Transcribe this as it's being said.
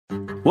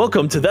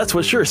Welcome to That's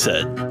What Sure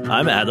Said.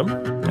 I'm Adam.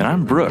 And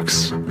I'm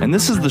Brooks. And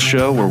this is the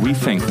show where we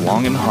think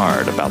long and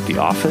hard about The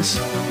Office,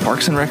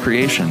 Parks and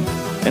Recreation,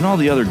 and all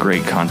the other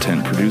great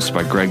content produced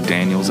by Greg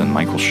Daniels and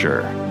Michael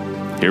Schur.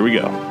 Here we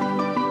go.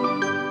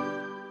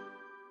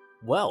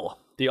 Well,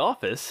 The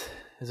Office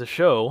is a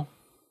show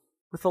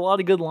with a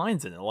lot of good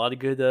lines in it, a lot of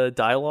good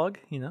dialogue,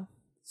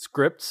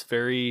 scripts,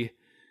 very,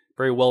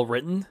 very well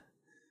written.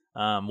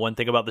 One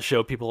thing about the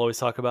show people always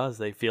talk about is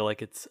they feel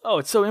like it's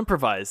so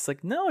improvised. It's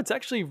like, no, it's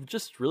actually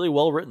just really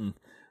well written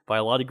by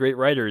a lot of great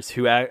writers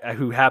who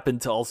happen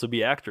to also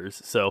be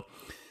actors. So,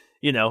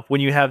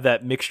 when you have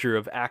that mixture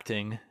of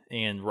acting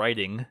and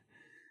writing,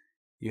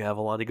 you have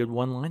a lot of good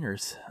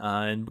one-liners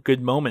and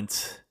good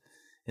moments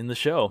in the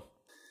show.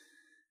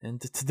 And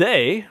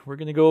today, we're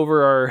going to go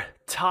over our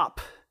top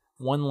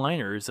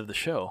one-liners of the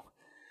show.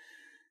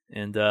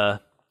 And, I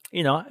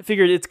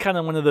figured it's kind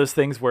of one of those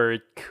things where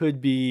it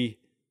could be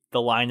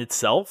the line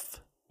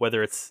itself,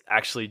 whether it's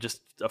actually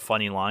just a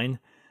funny line,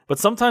 but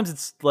sometimes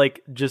it's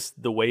like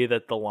just the way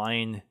that the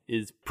line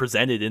is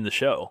presented in the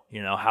show,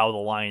 how the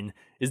line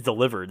is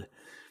delivered,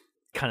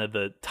 kind of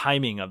the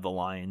timing of the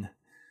line,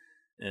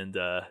 and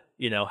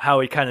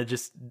how it kind of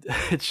just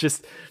it's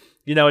just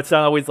it's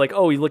not always like,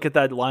 oh, you look at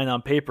that line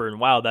on paper and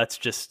wow, that's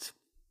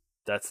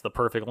the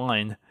perfect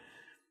line.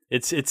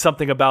 It's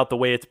something about the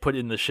way it's put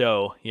in the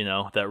show,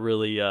 that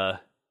really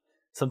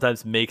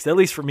sometimes makes, at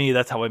least for me,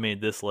 that's how I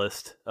made this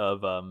list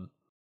of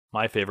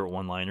my favorite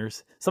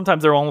one-liners.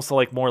 Sometimes they're almost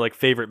like more like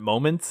favorite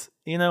moments,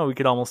 we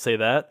could almost say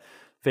that.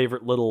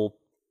 Favorite little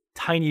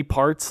tiny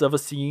parts of a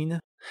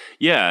scene.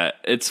 Yeah,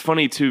 it's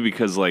funny too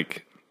because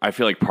I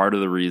feel like part of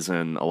the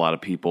reason a lot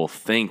of people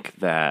think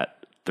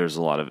that there's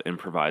a lot of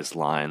improvised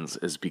lines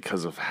is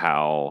because of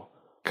how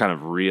kind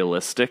of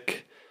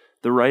realistic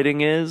the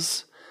writing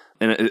is.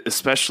 And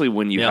especially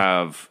when you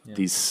have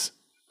these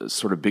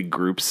sort of big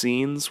group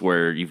scenes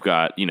where you've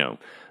got,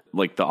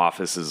 like the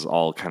office is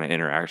all kind of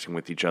interacting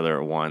with each other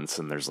at once,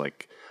 and there's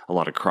like a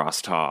lot of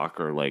crosstalk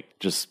or like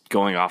just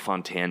going off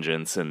on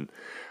tangents, and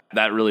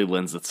that really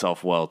lends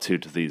itself well to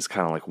these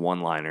kind of like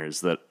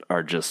one-liners that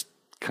are just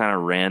kind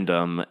of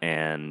random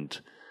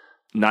and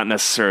not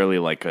necessarily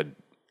like a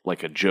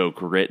joke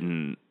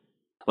written.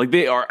 Like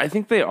I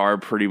think they are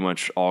pretty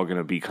much all going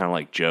to be kind of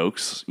like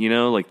jokes,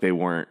 like they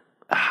weren't,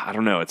 I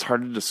don't know, it's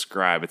hard to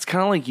describe. It's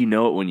kind of like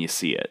it when you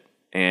see it.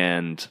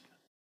 And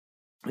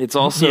it's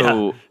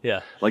also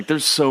like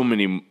there's so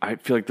many, I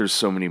feel like there's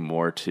so many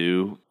more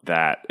too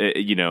that,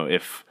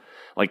 if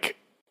like,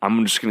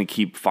 I'm just going to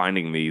keep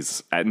finding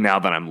these now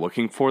that I'm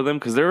looking for them.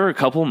 Cause there are a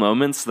couple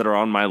moments that are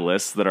on my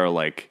list that are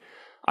like,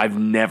 I've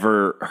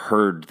never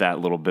heard that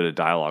little bit of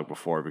dialogue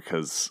before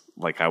because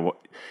like we'll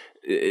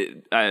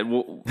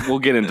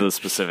get into the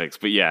specifics,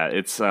 but yeah,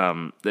 it's,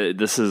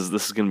 this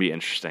is going to be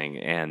interesting.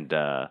 And,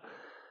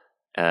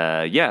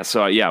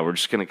 so we're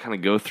just going to kind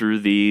of go through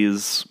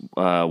these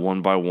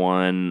one by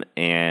one,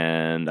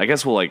 and I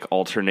guess we'll like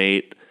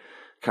alternate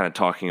kind of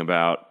talking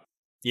about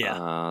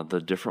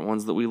the different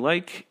ones that we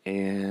like,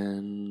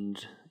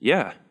 and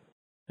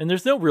And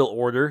there's no real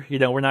order,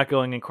 we're not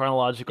going in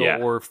chronological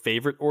or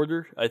favorite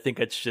order. I think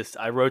it's just,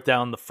 I wrote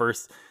down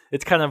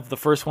it's kind of the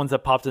first ones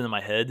that popped into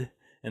my head,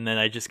 and then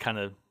I just kind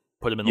of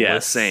put them in the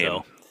list. Same.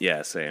 So.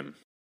 Yeah, same.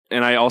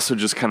 And I also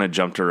just kind of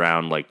jumped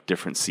around like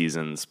different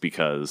seasons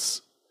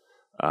because...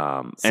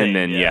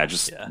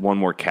 one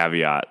more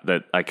caveat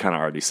that I kind of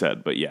already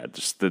said, but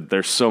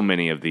there's so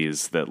many of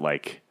these that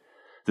like,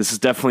 this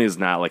is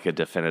not like a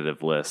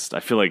definitive list. I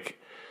feel like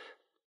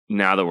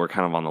now that we're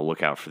kind of on the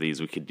lookout for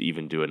these, we could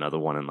even do another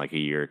one in like a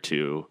year or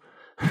two,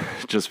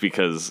 just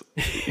because,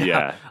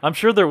 I'm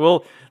sure there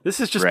will.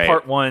 This is just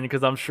part one,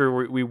 because I'm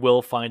sure we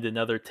will find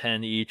another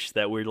 10 each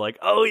that we're like,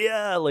 oh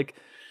yeah, like,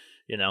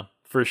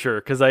 for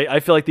sure. Because I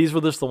feel like these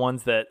were just the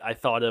ones that I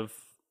thought of,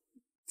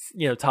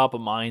 top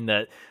of mind,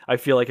 that I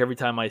feel like every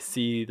time I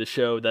see the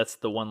show, that's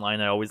the one line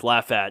I always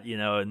laugh at,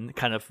 and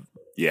kind of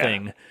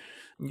thing.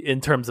 In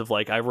terms of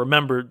like, I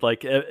remembered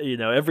like,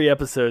 every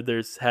episode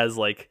has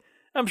like,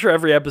 I'm sure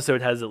every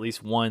episode has at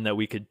least one that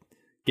we could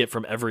get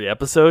from every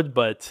episode,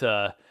 but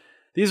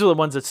these are the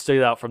ones that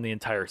stood out from the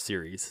entire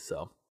series.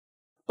 So,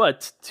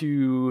 but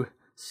to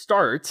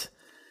start,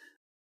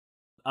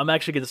 I'm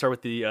actually going to start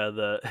with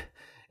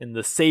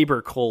the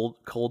Saber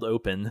cold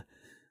open.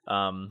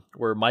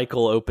 Where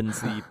Michael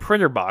opens the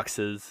printer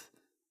boxes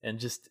and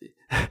just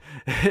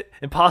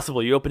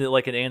impossible. You open it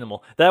like an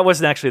animal. That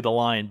wasn't actually the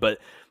line, but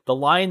the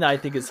line that I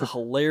think is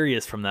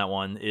hilarious from that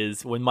one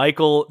is when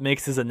Michael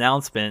makes his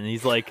announcement and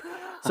he's like,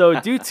 so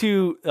due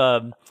to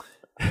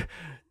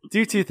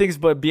things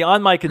but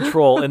beyond my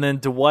control, and then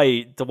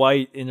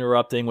Dwight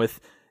interrupting with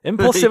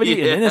impulsivity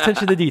and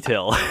inattention to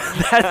detail.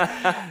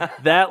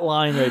 that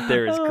line right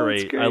there is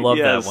great. I love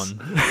that one.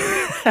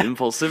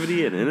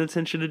 Impulsivity and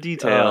inattention to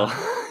detail.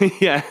 He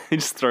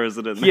just throws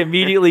it in there. He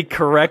immediately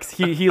corrects.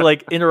 He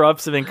like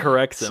interrupts him and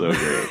corrects him. So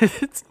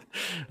great.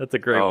 That's a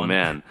great one. Oh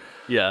man.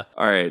 Yeah.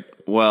 All right.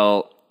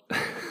 Well,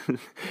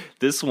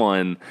 this is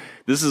one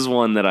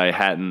that I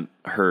hadn't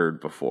heard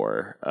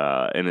before,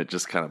 and it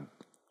just kind of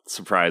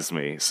surprised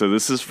me. So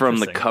this is from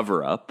The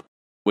Cover Up,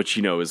 which,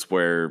 you know, is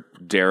where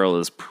Daryl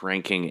is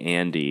pranking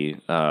Andy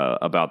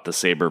about the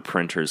Saber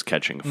printers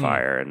catching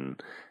fire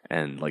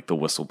and like the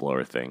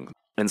whistleblower thing.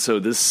 And so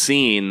this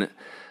scene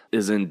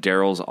is in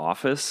Daryl's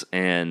office,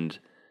 and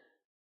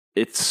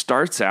it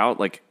starts out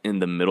like in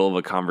the middle of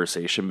a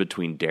conversation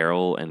between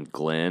Daryl and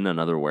Glenn,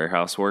 another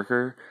warehouse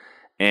worker.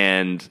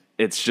 And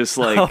it's just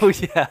like, oh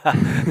yeah,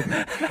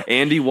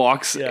 Andy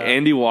walks in,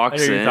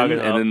 and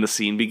about. then the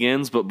scene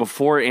begins. But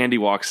before Andy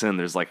walks in,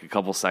 there's like a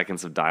couple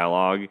seconds of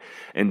dialogue,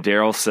 and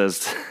Daryl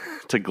says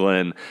to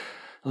Glenn,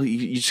 well,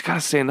 you just gotta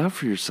stand up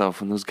for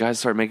yourself when those guys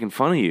start making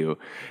fun of you.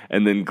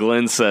 And then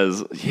Glenn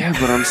says, yeah,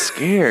 but I'm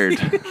scared.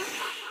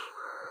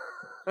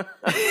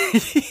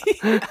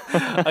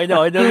 I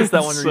know, I noticed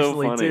that one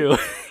recently funny. too.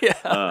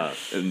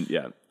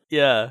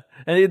 Yeah,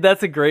 and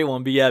that's a great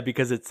one. But yeah,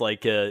 because it's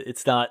like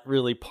it's not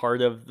really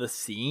part of the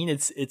scene.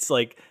 It's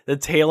like the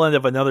tail end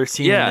of another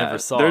scene we never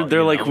saw.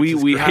 They're like,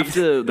 we have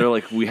to. They're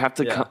like, we have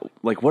to. Yeah.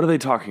 Like, what are they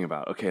talking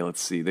about? Okay, let's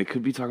see. They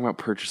could be talking about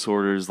purchase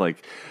orders.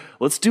 Like,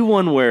 let's do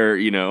one where,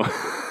 you know,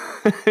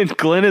 and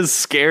Glenn is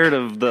scared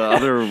of the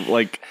other.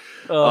 Like,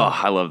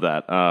 I love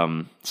that.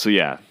 So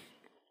yeah,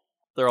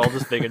 they're all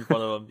just making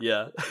fun of him.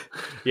 Yeah,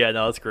 yeah.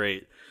 No, that's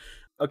great.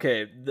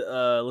 Okay,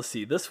 let's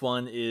see.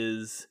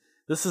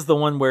 This is the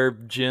one where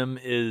Jim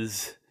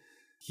he's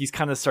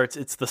kind of starts.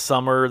 It's the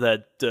summer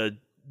that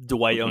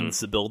Dwight owns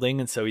the building,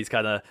 and so he's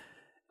kind of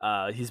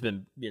he's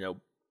been, you know,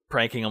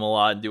 pranking him a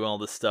lot and doing all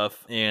this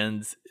stuff.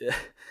 And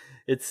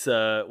it's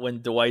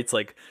when Dwight's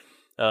like,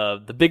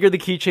 the bigger the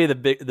keychain,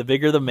 the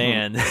bigger the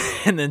man.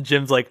 And then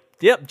Jim's like,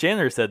 yep,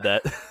 janitor said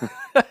that.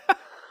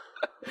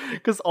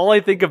 Because all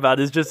I think about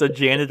is just a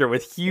janitor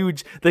with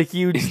the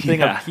huge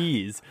thing of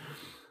keys.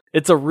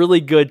 It's a really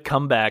good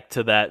comeback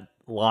to that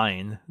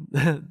line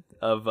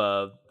of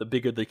the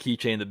bigger the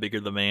keychain, the bigger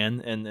the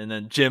man. And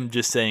then Jim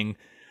just saying,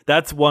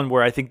 that's one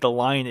where I think the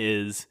line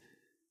is,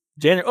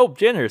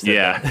 janitor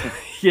said that.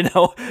 You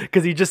know,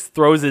 because he just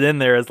throws it in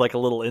there as like a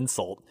little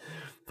insult.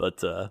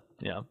 But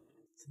yeah,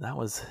 so that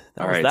was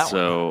all right.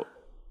 So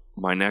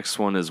my next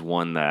one is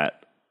one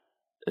that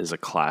is a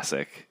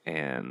classic,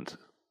 and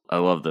I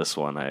love this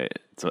one.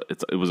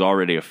 It was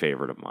already a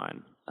favorite of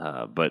mine,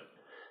 but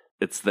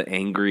it's the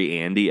Angry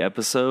Andy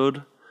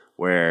episode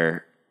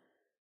where,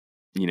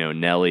 you know,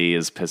 Nellie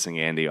is pissing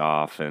Andy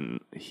off, and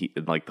he,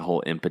 like, the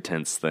whole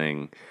impotence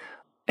thing.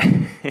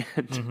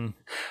 And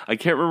I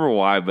can't remember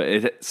why, but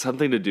it had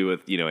something to do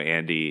with, you know,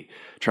 Andy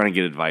trying to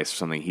get advice for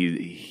something.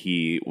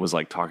 He was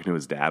like talking to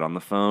his dad on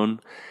the phone,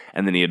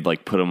 and then he had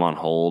like put him on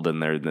hold,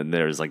 and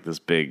there's like this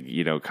big,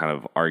 you know, kind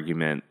of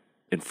argument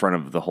in front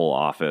of the whole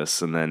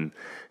office. And then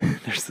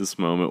there's this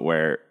moment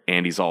where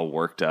Andy's all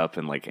worked up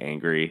and like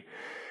angry,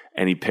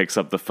 and he picks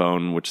up the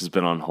phone, which has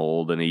been on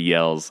hold, and he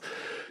yells,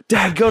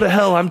 "Dad, go to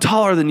hell, I'm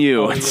taller than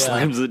you," and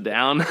slams it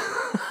down.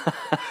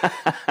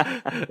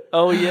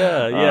 Oh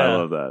yeah, yeah. I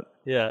love that.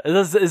 Yeah.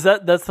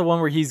 That's the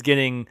one where he's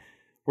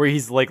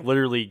like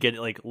literally getting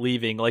like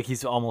leaving, like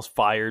he's almost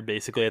fired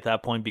basically at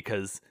that point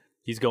because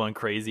he's going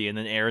crazy, and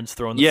then Aaron's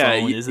throwing the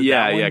phone. Is it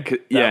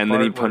and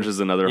then he punches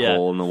another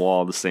hole in the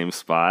wall, the same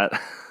spot.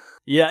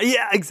 Yeah,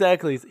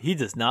 exactly. He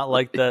does not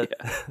like that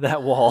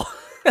that wall.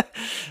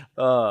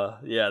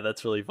 Yeah,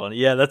 that's really funny.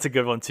 Yeah, that's a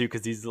good one too,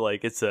 because he's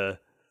like, it's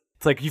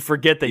like you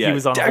forget that he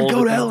was on hold.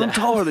 Go to hell, I'm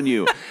taller than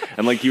you.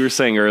 And like you were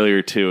saying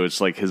earlier too, it's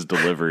like his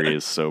delivery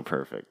is so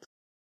perfect.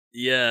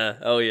 Yeah.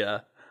 Oh yeah.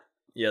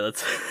 Yeah.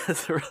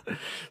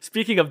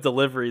 Speaking of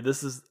delivery,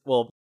 this is,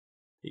 well,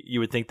 you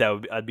would think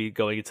that I'd be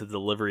going into the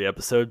delivery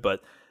episode,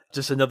 but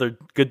just another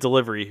good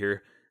delivery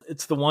here.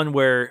 It's the one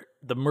where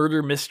the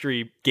murder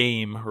mystery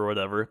game or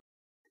whatever,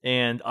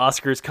 and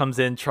Oscars comes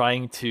in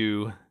trying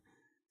to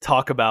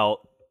talk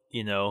about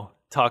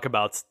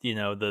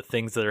the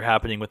things that are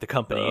happening with the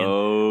company.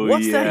 And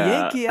what's that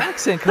Yankee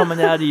accent coming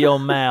out of your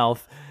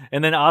mouth?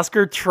 And then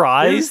Oscar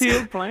tries. He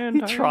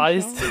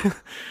tries to.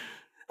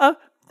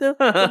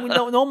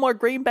 No more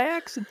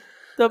greenbacks.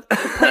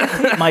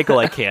 Michael,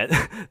 I can't.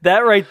 That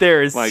right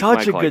there is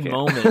such a good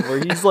moment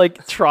where he's like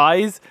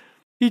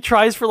he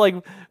tries for like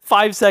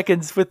 5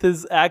 seconds with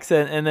his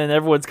accent, and then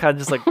everyone's kind of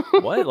just like,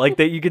 what? Like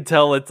that, you can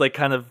tell it's like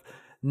kind of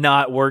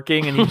not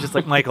working, and he's just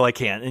like, Michael, I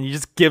can't, and he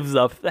just gives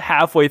up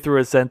halfway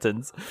through a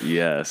sentence.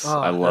 Yes,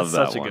 I love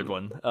that. Such a good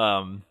one.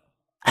 We're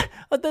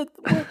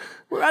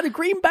out of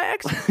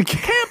greenbacks.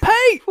 Can't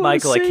pay.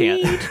 Michael, I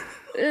can't.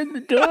 In the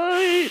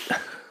diet.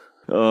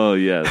 Oh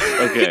yes.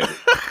 Okay.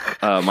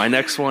 My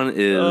next one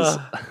is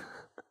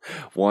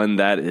one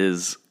that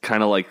is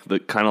kind of like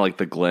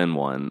the Glenn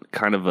one,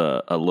 kind of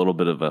a little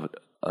bit of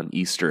an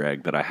Easter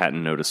egg that I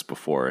hadn't noticed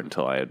before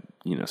until I had,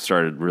 you know,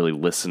 started really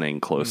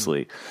listening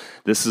closely.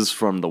 This is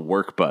from the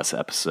Work Bus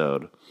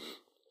episode,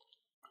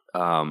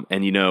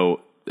 and you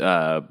know,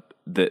 the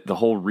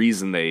whole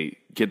reason they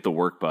get the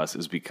Work Bus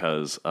is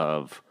because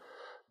of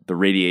the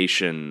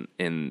radiation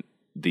in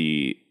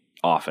the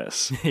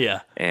office.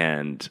 Yeah.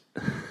 And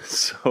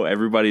so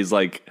everybody's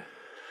like,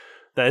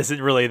 that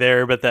isn't really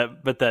there, but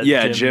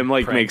that Jim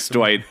like makes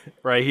Dwight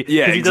right.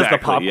 Yeah, 'cause he exactly. does the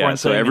popcorn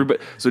So thing. everybody,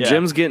 Yeah.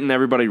 Jim's getting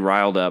everybody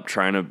riled up,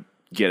 trying to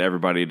get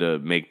everybody to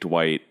make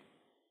Dwight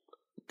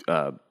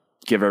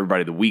give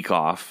everybody the week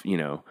off, you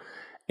know.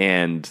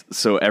 And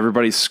so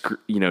everybody's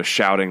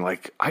shouting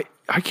like,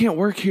 I can't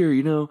work here,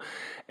 you know.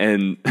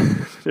 And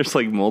there's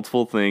like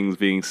multiple things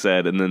being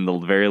said, and then the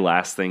very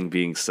last thing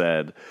being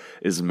said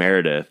is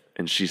Meredith,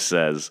 and she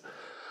says,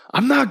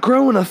 "I'm not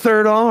growing a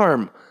third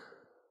arm.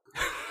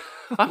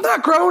 I'm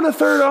not growing a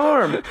third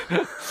arm."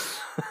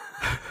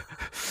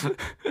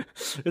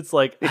 It's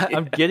like,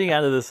 I'm getting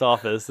out of this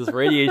office. This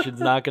radiation's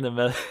not going to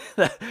mess.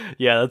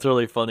 Yeah, that's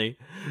really funny.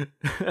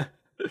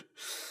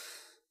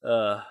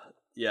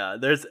 Yeah,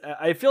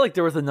 I feel like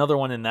there was another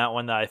one in that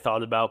one that I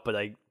thought about, but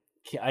I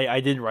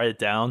didn't write it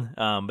down.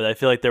 But I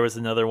feel like there was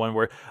another one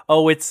where,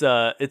 it's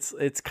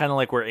kind of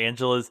like where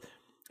Angela's,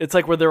 it's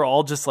like where they're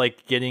all just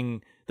like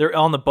they're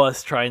on the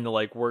bus trying to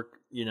like work,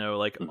 you know,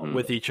 like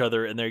with each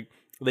other, and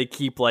they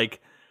keep like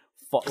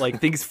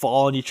things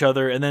fall on each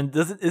other, and then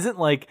isn't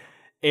like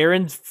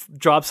Aaron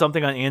drops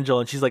something on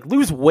Angela, and she's like,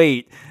 "Lose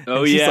weight." Oh,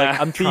 and she's yeah. like,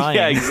 "I'm trying."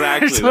 Yeah,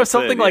 exactly. So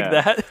something like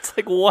yeah. that. It's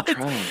like, what?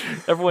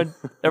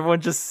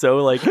 Everyone just so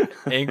like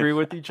angry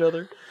with each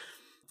other.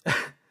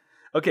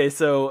 Okay,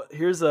 so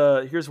here's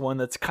one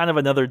that's kind of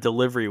another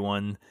delivery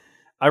one.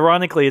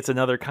 Ironically, it's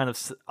another kind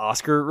of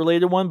Oscar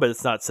related one, but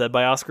it's not said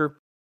by Oscar.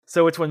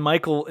 So it's when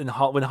Michael and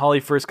when Holly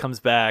first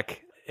comes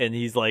back, and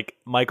he's like,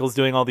 Michael's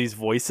doing all these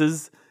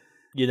voices,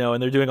 you know,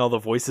 and they're doing all the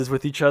voices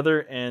with each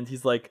other, and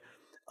he's like,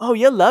 "Oh,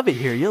 you'll love it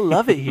here. You'll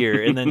love it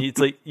here." And then it's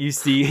like you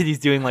see he's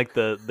doing like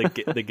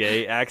the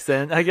gay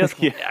accent, I guess.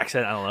 Yeah.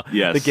 Accent, I don't know.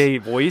 Yes. The gay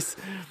voice.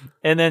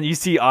 And then you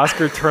see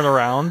Oscar turn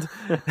around.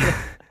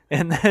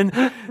 And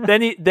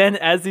then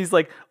as he's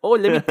like, "Oh,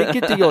 let me take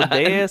it to your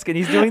desk," and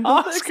he's doing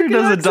Oscar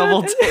does a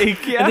double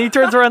take, and then he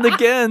turns around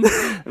again.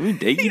 "Let me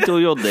take you to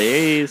your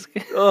desk."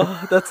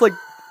 Oh, that's like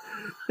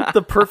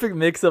the perfect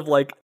mix of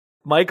like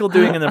Michael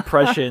doing an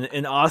impression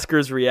and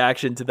Oscar's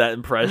reaction to that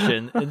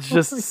impression. It's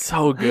just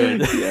so good.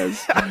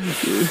 Yes.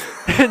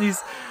 and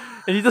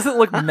he doesn't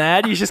look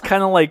mad. He's just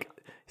kind of like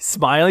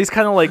smiling. He's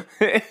kind of like,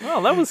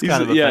 "Oh, that was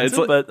kind of offensive, it's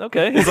like, but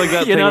okay." It's like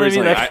that you thing know where what I he's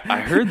mean? like, I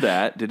heard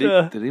that. Did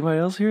anybody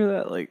else hear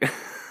that? Like,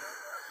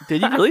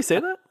 did you really say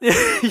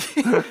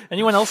that?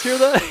 Anyone else hear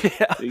that?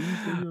 Yeah.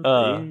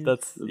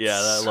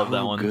 I love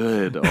that one.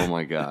 Good. Oh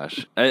my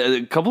gosh.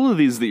 A couple of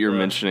these that you're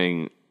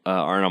mentioning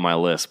aren't on my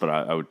list, but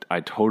I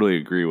totally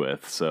agree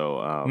with.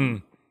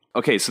 So,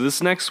 okay, so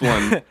this next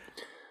one,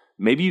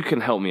 maybe you can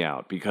help me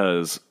out,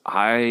 because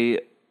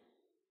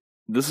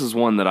this is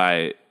one that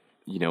I,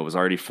 was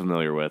already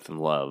familiar with and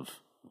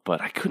love,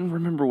 but I couldn't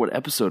remember what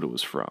episode it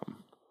was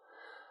from.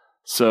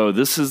 So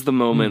this is the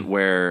moment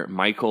where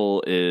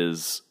Michael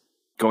is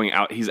going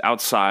out. He's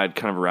outside,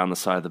 kind of around the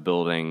side of the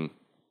building,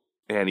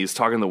 and he's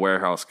talking to the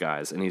warehouse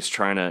guys, and he's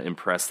trying to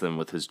impress them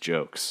with his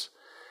jokes.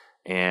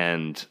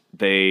 And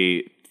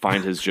they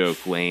find his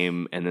joke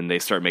lame, and then they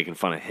start making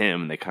fun of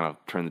him, and they kind of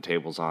turn the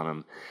tables on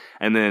him.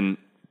 And then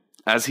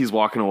as he's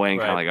walking away and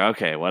kind of like,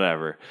 okay,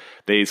 whatever,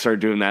 they start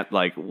doing that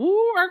like,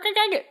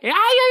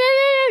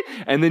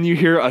 and then you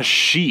hear a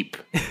sheep.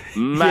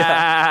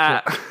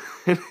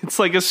 It's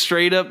like a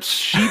straight up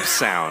sheep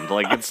sound.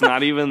 Like it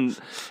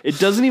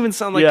doesn't even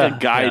sound like a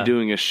guy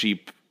doing a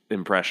sheep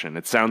impression.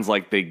 It sounds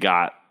like they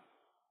got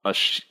a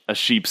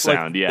sheep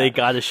sound. Like they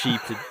got a sheep.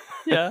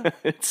 Yeah.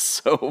 It's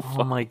so fun.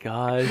 Oh my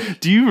gosh.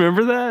 Do you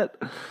remember that?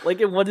 Like,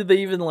 and what did they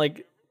even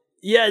like?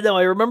 Yeah, no,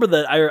 I remember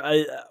that.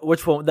 I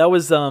which one? That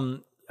was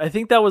I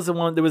think that was the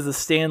one. There was the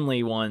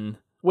Stanley one.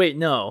 Wait,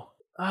 no.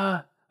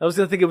 I was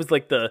gonna think it was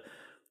like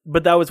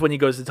but that was when he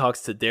goes and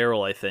talks to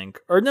Daryl, I think.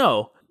 Or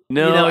no.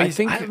 No, I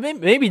think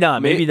maybe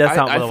not. Maybe that's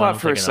not. I what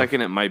thought for a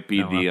second of. it might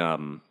be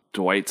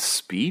Dwight's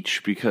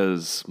speech,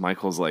 because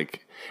Michael's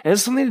like, it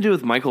has something to do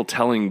with Michael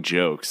telling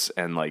jokes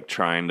and like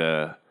trying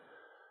to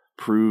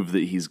prove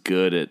that he's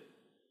good at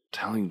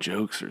telling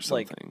jokes or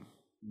something. Like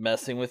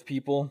messing with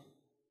people,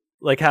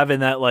 like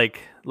having that like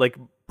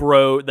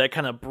bro, that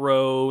kind of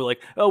bro, like,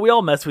 oh, we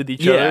all mess with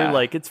each other,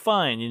 like it's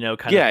fine, kind of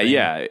thing.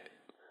 Yeah.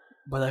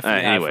 But I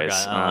forgot.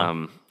 Anyways,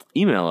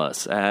 email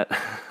us at.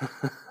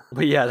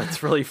 But yeah,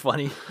 that's really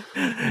funny.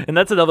 And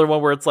that's another one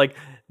where it's like,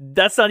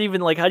 that's not even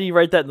like, how do you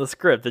write that in the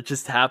script? It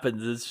just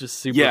happens. It's just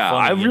super funny. Yeah,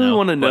 I really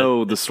want to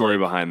know the story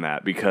behind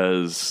that,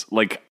 because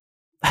like,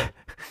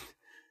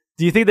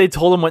 do you think they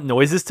told him what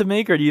noises to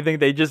make, or do you think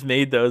they just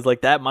made those?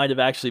 Like that might have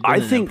actually been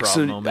an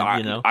improv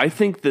moment, I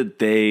think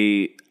that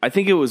I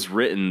think it was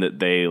written that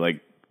they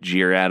like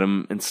jeer at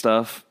him and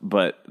stuff,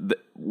 but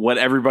what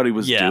everybody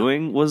was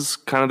doing was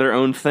kind of their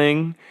own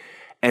thing.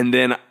 And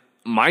then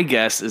my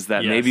guess is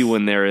that maybe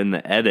when they're in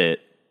the edit,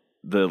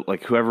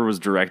 whoever was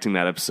directing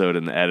that episode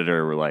and the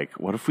editor were like,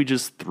 what if we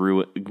just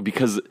threw it?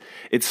 Because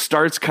it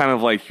starts kind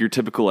of like your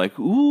typical like,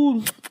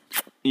 ooh,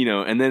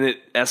 and then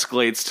it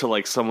escalates to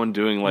like someone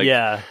doing like,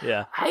 yeah.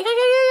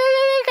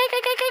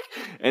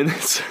 And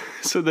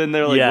so then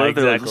they're like, what if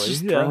they're like, let's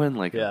just throw in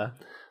like a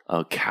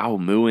cow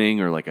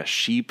mooing or like a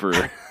sheep or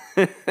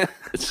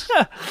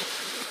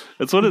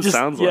That's what it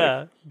sounds like.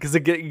 Yeah, because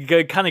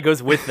it kind of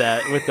goes with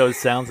that, with those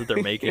sounds that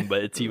they're making,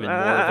 but it's even more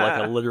of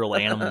like a literal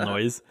animal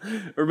noise.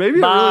 Or maybe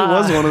it really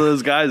was one of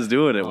those guys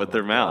doing it with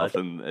their mouth,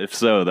 and if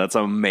so, that's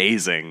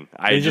amazing.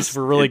 They just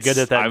were really good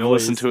at that I've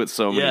noise. listened to it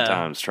so many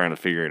times trying to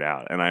figure it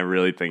out, and I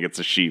really think it's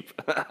a sheep.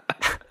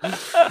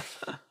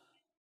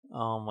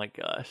 Oh my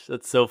gosh,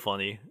 that's so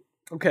funny.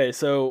 Okay,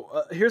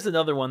 so here's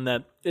another one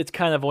that it's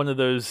kind of one of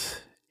those.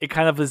 It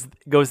kind of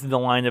goes in the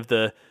line of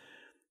the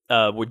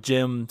what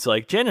Jim's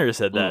like Jenner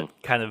said, that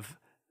kind of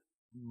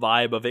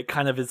vibe of it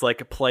kind of is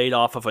like played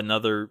off of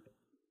another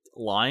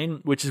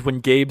line, which is when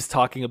Gabe's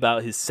talking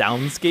about his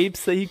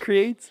soundscapes that he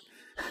creates.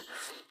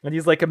 And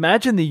he's like,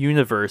 imagine the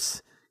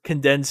universe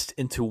condensed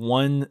into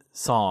one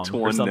song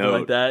or something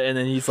like that. And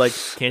then he's like,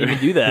 can't even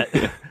do that.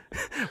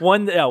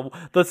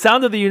 The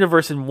sound of the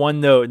universe in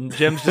one note. And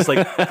Jim's just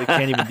like, they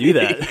can't even do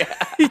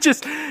that. He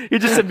just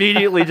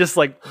immediately just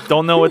like,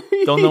 don't know what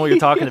you're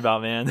talking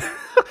about, man.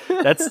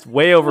 That's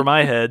way over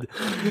my head.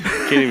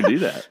 Can't even do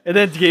that. And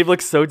then Gabe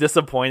looks so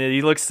disappointed.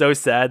 He looks so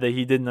sad that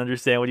he didn't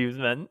understand what he was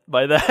meant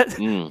by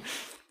that.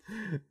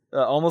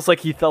 Almost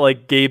like he felt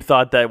like Gabe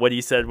thought that what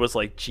he said was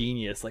like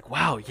genius. Like,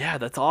 wow, yeah,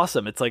 that's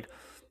awesome. It's like,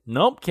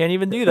 nope, can't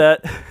even do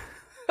that.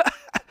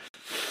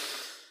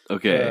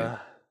 Okay.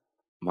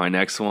 My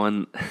next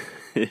one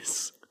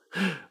is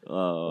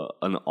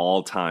an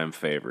all-time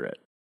favorite.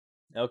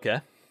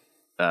 Okay.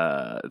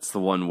 It's the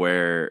one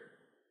where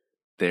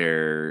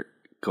they're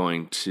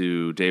going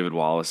to David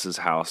Wallace's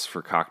house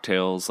for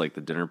cocktails, like the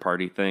dinner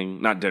party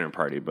thing. Not dinner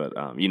party, but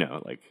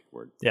like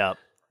where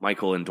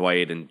Michael and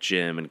Dwight and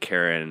Jim and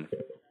Karen.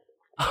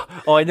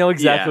 Oh, I know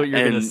exactly what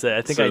you're going to say.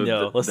 I think I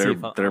know. Let's see.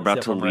 They're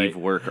about to leave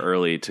work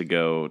early to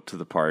go to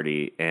the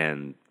party,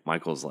 and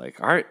Michael's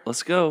like, "All right,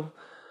 let's go.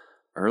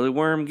 Early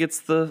worm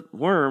gets the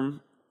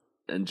worm,"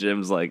 and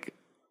Jim's like,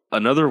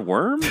 "Another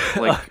worm?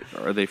 Like,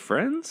 are they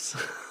friends?"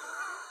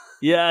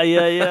 Yeah.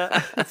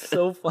 It's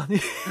so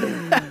funny.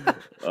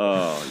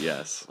 Oh,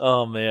 yes.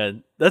 Oh,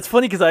 man. That's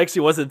funny because I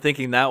actually wasn't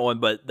thinking that one,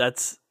 but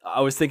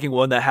I was thinking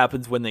one that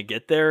happens when they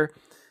get there.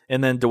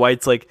 And then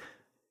Dwight's like,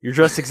 you're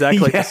dressed exactly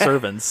like the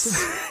servants.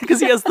 Because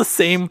he has the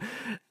same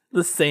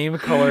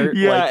color and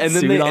then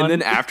suit on. And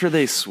then after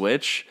they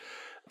switch,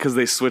 because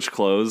they switch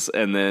clothes,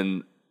 and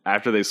then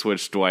after they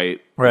switch, Dwight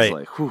was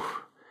like, whew,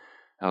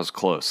 that was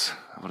close.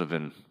 That would have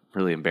been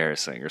really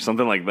embarrassing or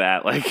something like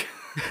that. Like...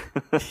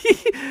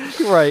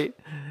 Right.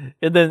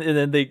 And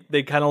then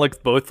they kind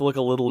of both look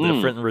a little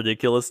different and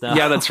ridiculous now.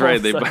 Yeah, that's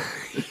right.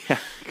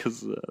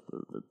 Because it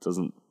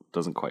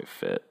doesn't quite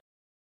fit.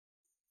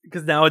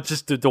 Because now it's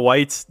just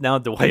Dwight's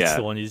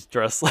the one he's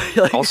dressed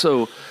like.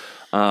 Also,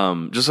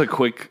 just a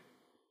quick,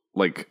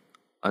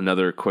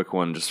 another quick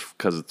one, just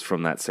because it's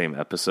from that same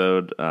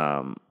episode,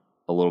 a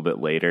little bit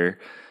later.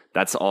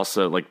 That's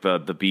also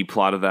the B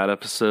plot of that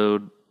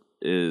episode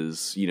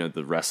is,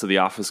 the rest of the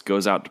office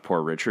goes out to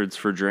Poor Richards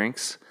for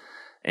drinks.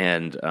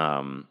 And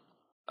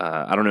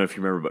I don't know if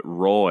you remember, but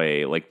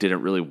Roy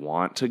didn't really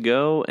want to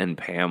go, and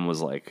Pam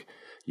was like,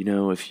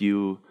 if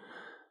you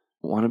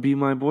want to be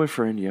my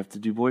boyfriend, you have to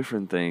do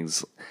boyfriend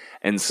things.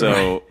 And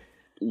so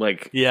a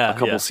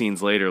couple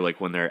scenes later,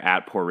 when they're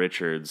at Poor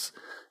Richards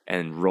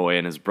and Roy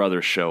and his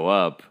brother show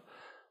up,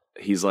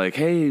 he's like,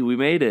 hey, we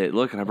made it,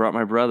 look, and I brought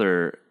my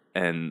brother.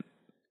 And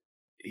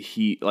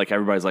he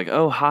everybody's like,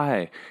 oh,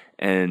 hi.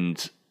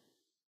 And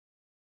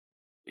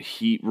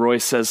Roy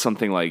says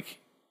something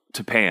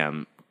to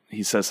Pam,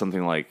 he says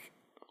something like,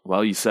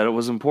 well, you said it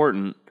was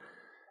important.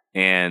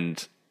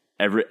 And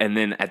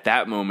then at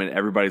that moment,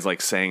 everybody's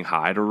saying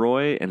hi to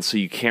Roy. And so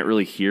you can't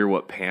really hear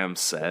what Pam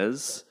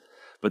says,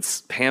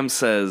 but Pam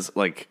says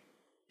it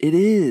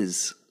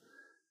is.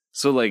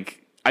 So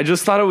I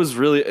just thought it was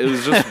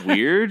just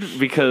weird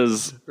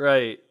because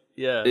right.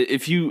 Yeah.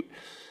 If you,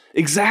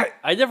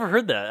 I never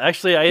heard that.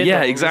 Actually,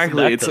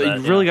 exactly. It's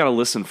you really got to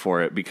listen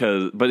for it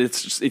but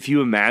it's just, if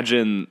you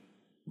imagine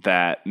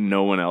that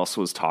no one else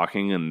was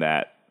talking and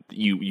that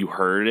you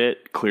heard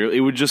it clearly,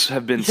 it would just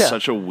have been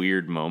such a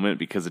weird moment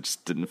because it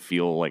just didn't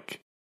feel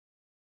like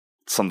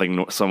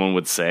something someone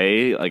would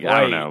say. I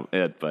don't know.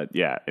 But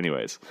yeah,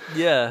 anyways.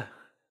 Yeah.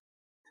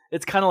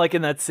 It's kind of like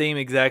in that same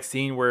exact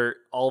scene where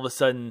all of a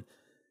sudden,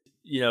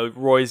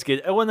 Roy's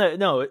it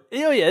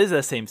is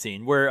that same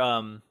scene where,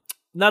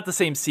 not the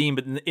same scene,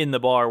 but in the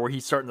bar where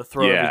he's starting to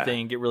throw everything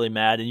and get really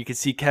mad. And you can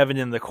see Kevin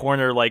in the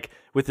corner,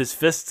 with his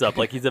fists up,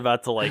 he's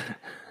about to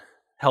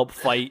help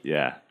fight.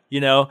 Yeah.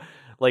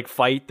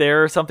 Fight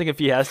there or something if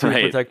he has to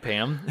protect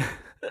Pam.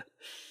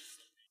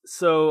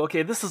 So,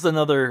 okay, this is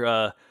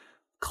another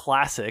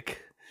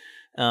classic.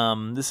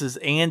 This is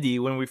Andy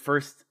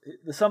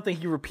something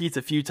he repeats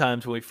a few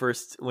times when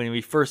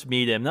we first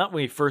meet him. Not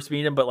when we first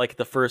meet him, but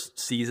the first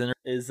season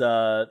is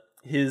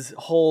his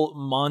whole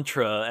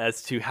mantra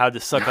as to how to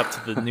suck up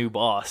to the new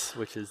boss,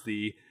 which is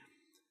the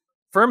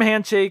firm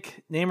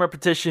handshake, name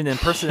repetition, and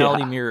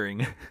personality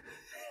mirroring.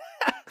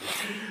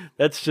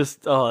 That's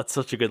just it's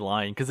such a good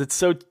line because it's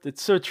so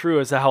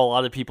true as to how a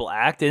lot of people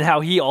act and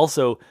how he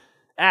also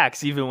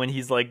acts even when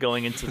he's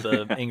going into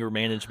the anger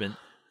management.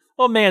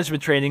 Well,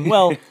 management training.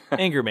 Well,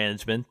 anger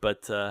management,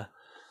 but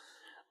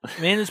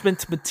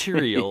management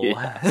material.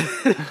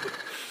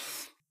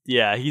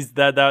 Yeah, he's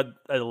that.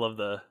 I love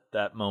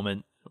that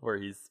moment where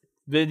he's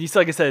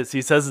like I said,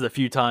 he says it a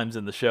few times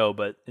in the show,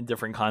 but in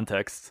different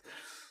contexts.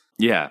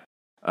 Yeah.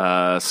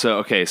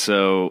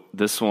 So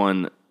this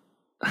one,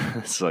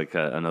 it's like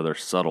another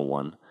subtle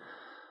one.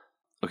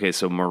 Okay,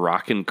 so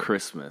Moroccan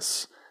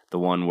Christmas, the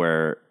one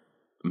where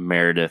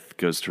Meredith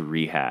goes to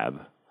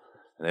rehab.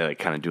 They like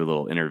kind of do a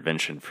little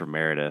intervention for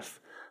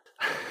Meredith.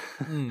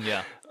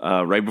 Yeah.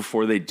 Right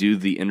before they do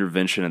the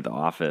intervention at the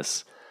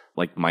office,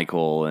 like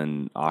Michael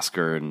and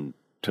Oscar and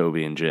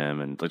Toby and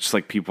Jim and just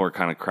like people are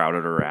kind of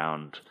crowded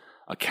around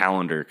a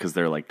calendar because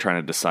they're like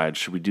trying to decide,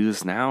 should we do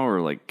this now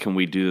or like can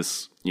we do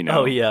this?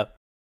 Oh yeah.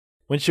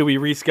 When should we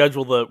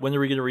reschedule when are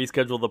we going to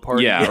reschedule the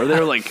party? Yeah. Or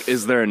they're like,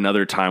 is there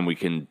another time we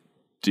can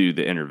do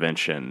the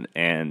intervention?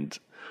 And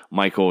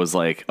Michael was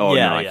like, oh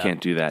no, I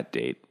can't do that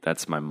date.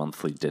 That's my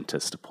monthly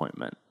dentist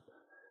appointment.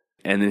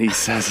 And then he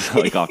says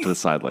like off to the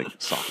side, like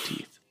soft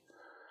teeth.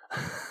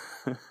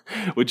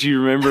 Which you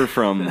remember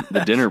from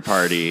the dinner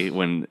party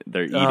when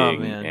they're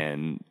eating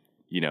and,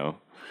 yeah.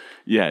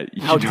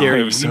 How dare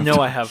you? You know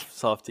I have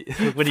soft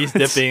teeth. When he's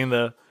dipping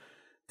the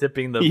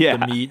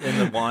meat in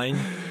the wine.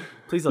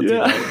 Please don't do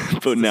that.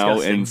 But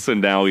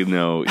now we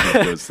know he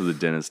goes to the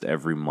dentist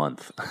every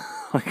month.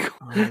 Like,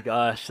 oh my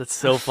gosh, that's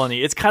so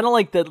funny. It's kind of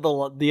like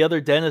the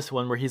other dentist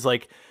one where he's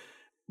like,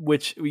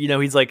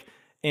 he's like,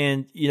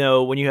 and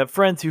when you have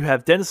friends who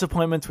have dentist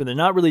appointments when they're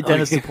not really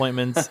dentist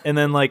appointments, and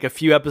then like a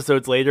few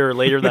episodes later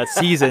that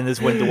season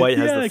is when Dwight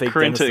has the fake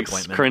dentist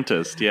appointment.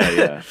 Crentist,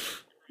 yeah.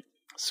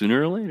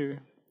 Sooner or later,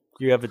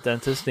 you have a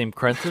dentist named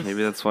Crentist.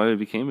 Maybe that's why he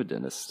became a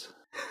dentist.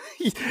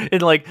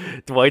 And like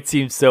Dwight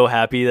seems so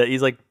happy that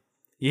he's like,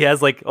 he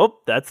has like, oh,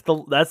 that's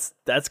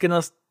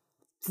gonna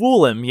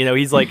fool him.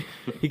 He's like,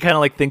 he kind of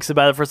like thinks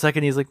about it for a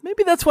second. He's like,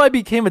 maybe that's why I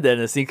became a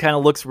dentist. And he kind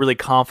of looks really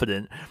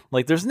confident.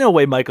 Like, there's no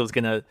way Michael's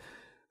gonna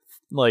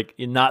like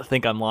not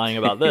think I'm lying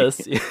about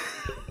this.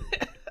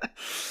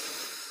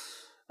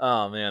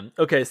 Oh man.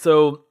 Okay,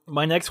 so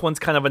my next one's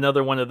kind of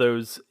another one of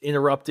those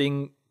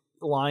interrupting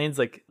lines.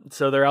 Like,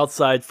 so they're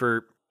outside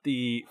for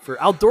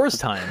outdoors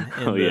time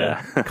in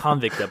the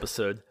convict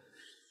episode,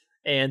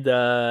 and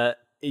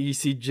you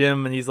see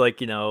Jim, and he's like,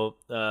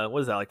 what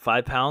is that, like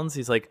 5 pounds?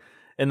 He's like,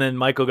 and then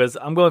Michael goes,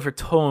 I'm going for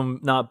tone,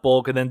 not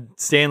bulk. And then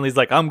Stanley's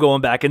like, I'm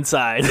going back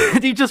inside.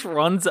 And he just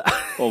runs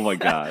oh my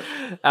god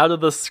out of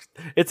the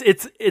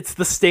it's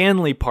the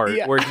Stanley part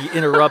where he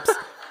interrupts.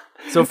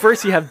 So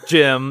first you have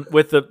Jim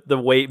with the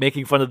weight,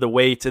 making fun of the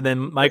weight, and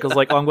then Michael's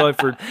like, oh, I'm going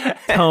for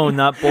tone,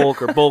 not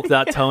bulk, or bulk,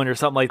 not tone, or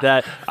something like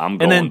that. I'm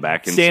going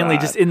back inside. Stanley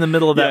just in the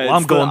middle of that,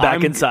 I'm going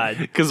back inside.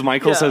 Because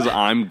Michael says,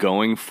 I'm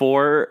going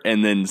for,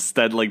 and then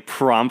instead like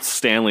prompts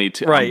Stanley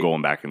to, I'm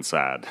going back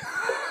inside.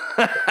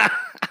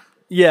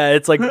 Yeah,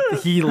 it's like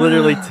he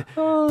literally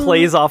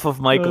plays off of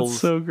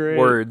Michael's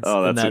words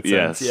in that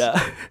sense.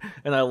 Yeah,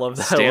 and I love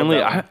that.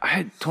 Stanley,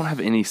 I don't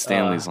have any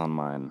Stanleys on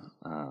mine,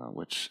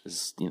 which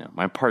is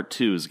my part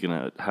 2 is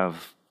gonna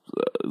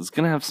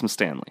have some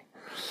Stanley.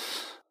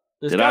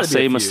 Did I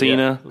say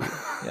Messina?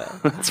 Yeah.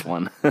 That's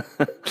one.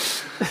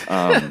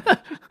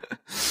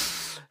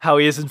 How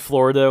he is in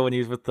Florida when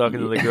he's talking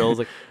to the girls,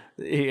 like.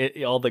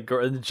 All the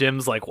girls,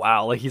 Jim's like,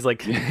 wow, like he's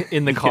like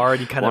in the car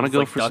and he kind of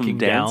like ducking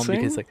down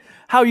because like,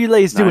 how are you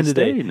ladies doing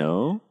today?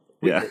 No,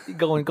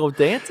 go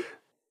dance.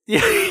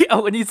 Yeah,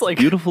 when he's like,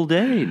 beautiful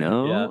day.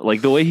 No,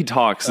 like the way he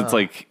talks, it's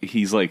like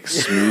he's like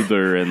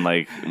smoother and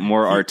like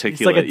more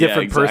articulate. He's like a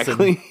different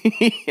person.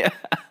 Yeah.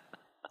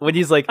 When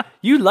he's like,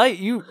 you'll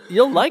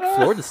like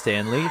Florida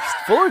Stanley.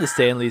 Florida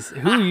Stanley's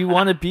who you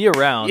want to be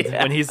around.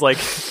 Yeah. When he's like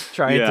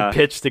trying to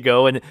pitch to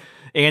go and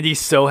Andy's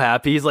so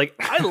happy. He's like,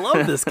 I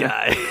love this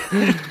guy.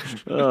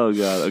 Oh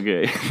god.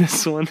 Okay.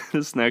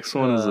 This next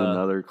one is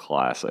another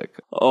classic.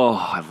 Oh,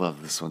 I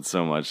love this one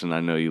so much, and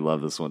I know you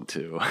love this one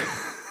too.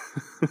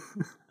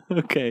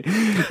 Okay.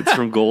 It's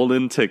from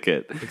Golden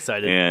Ticket.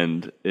 Excited.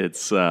 And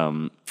it's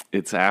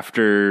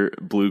after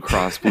Blue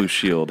Cross Blue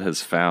Shield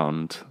has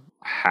found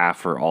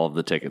half or all of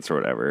the tickets or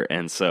whatever.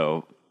 And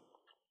so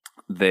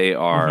they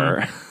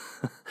are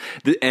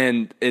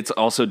and it's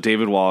also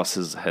David Wallace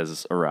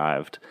has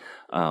arrived.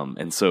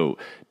 And so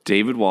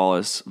David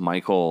Wallace,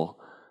 Michael,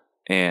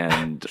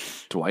 and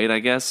Dwight, I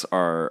guess,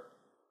 are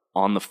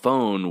on the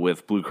phone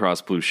with Blue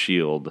Cross Blue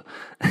Shield.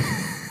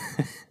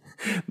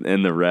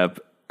 And the rep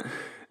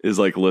is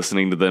like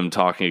listening to them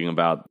talking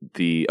about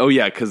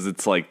because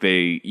it's like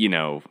they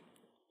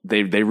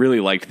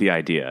really liked the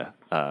idea.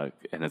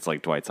 And it's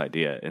like Dwight's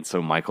idea. And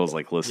so Michael's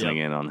like listening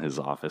in on his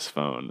office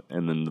phone.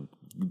 And then the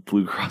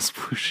Blue Cross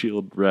Blue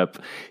Shield rep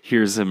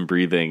hears him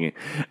breathing,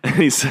 and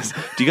he says,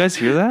 "Do you guys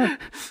hear that?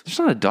 There's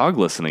not a dog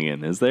listening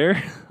in, is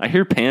there? I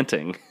hear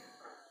panting."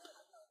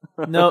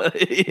 No,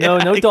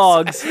 no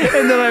dogs.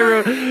 And then I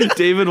wrote,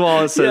 David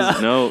Wallace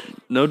says, "No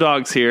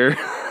dogs here."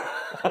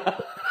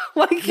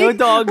 Like no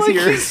dogs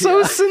here. He's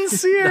so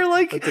sincere.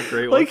 Like that's a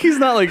great one. Like he's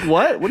not like,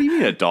 what? What do you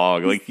mean a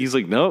dog? Like he's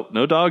like, no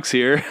dogs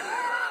here.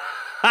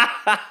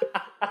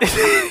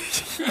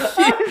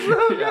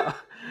 Yeah.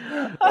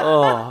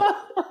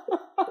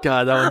 Oh,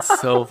 God, that one's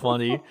so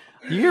funny.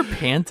 You hear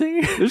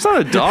panting? There's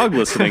not a dog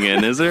listening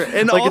in, is there?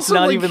 And Like, also, it's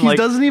not like, even he like-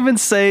 doesn't even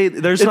say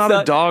there's not a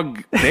not-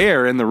 dog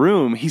there in the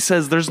room. He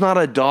says there's not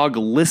a dog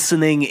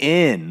listening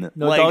in.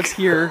 No like, dog's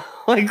here.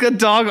 Like a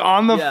dog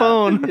on the Yeah,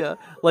 phone. Yeah,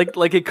 like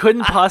it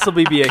couldn't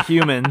possibly be a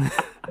human.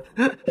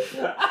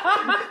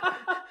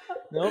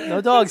 Nope,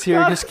 no dogs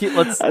here. Just keep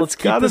let's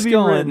keep gotta this be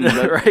going,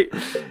 written. right?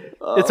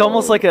 It's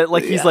almost like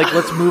he's like,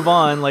 let's move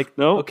on. Like,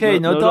 Nope, okay,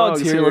 no no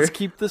dogs here. here. Let's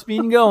keep this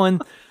meeting going.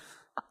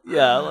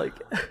 Yeah, like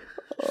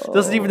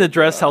doesn't even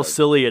address how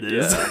silly it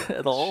is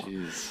at all.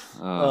 Jeez.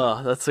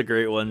 Oh, that's a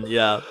great one.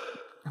 Yeah.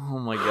 Oh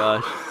my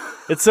gosh,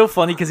 it's so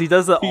funny because he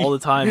does that all the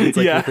time. It's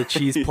like Yeah. with the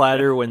cheese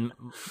platter when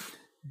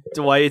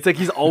Dwight. It's like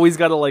he's always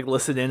got to like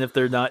listen in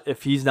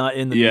if he's not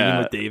in the meeting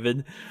with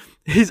David.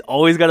 He's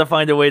always got to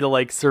find a way to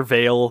like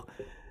surveil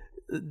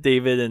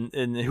David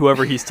and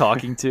whoever he's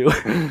talking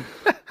to.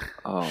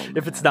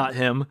 If it's not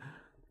him.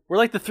 We're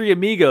like the three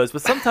amigos,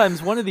 but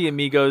sometimes one of the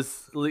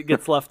amigos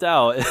gets left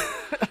out.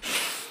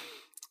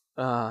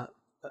 Oh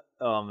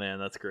man,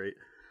 that's great.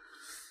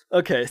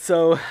 Okay,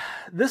 so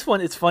this one,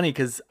 it's funny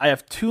because I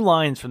have two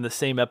lines from the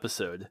same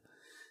episode,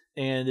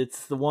 and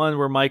it's the one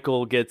where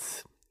Michael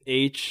gets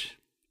HIRPE.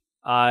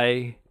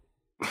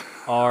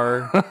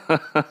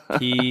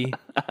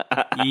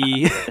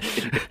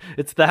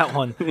 It's that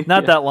one,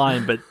 not that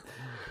line, but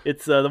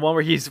it's the one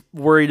where he's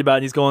worried about.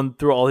 And he's going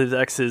through all his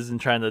exes and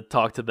trying to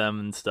talk to them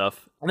and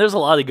stuff. And there's a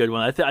lot of good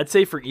ones. I'd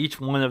say for each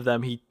one of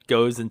them he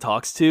goes and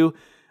talks to,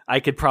 I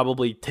could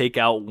probably take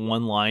out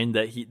one line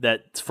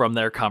that's from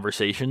their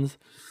conversations.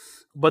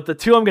 But the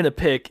two I'm going to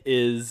pick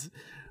is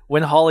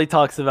when Holly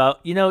talks about,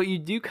 you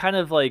do kind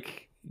of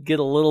like get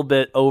a little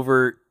bit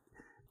over,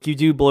 you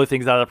do blow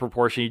things out of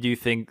proportion. You do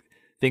think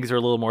things are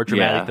a little more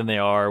dramatic than they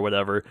are or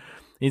whatever.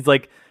 She's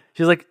like,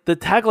 the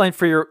tagline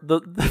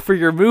for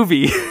your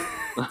movie.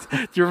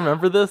 Do you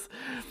remember this?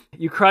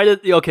 You cried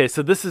at, okay,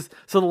 so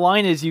the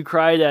line is you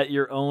cried at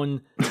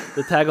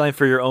the tagline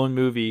for your own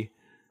movie.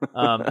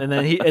 And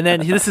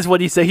then this is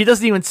what he said. He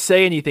doesn't even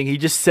say anything. He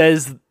just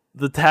says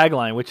the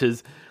tagline, which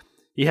is,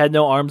 he had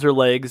no arms or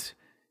legs.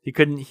 He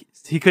couldn't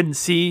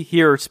see,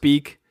 hear, or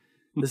speak.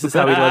 This is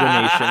how he led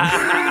a nation.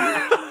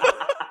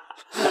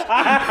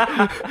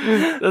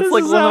 That's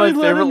like one of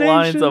my favorite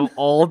lines of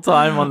all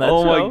time on that show.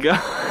 Oh my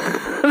god.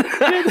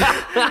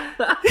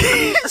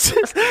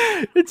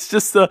 It's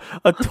just a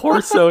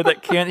torso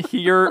that can't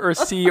hear or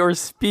see or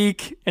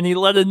speak, and he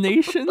led a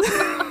nation.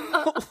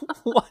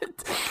 What?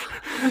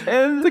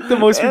 And It's like the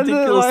most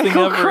ridiculous thing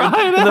ever.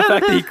 And the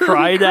fact that he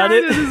cried at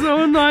it. His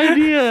own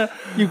idea.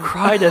 You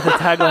cried at the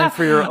tagline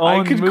for your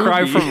own I could movie.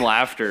 cry from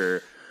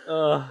laughter.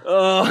 It's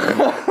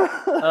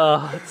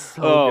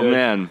so good.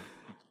 Man.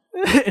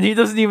 And he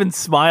doesn't even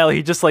smile.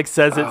 He just like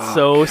says it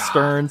so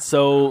stern,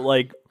 so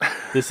like,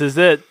 this is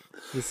it.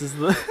 This is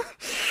the...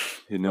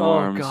 He had no Oh,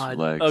 arms, God.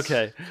 legs.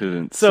 Okay.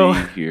 Couldn't So- see,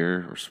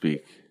 hear, or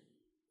speak.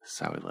 This is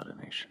how he led a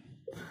nation.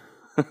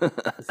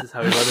 This is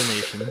how he led a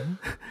nation.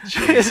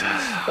 Jesus.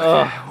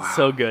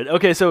 So good.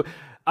 Okay, so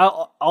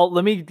I'll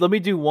let me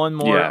do one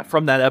more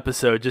from that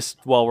episode just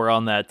while we're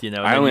on that.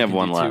 I only have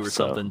one two left or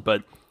something,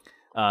 but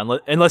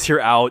unless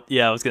you're out,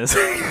 I was gonna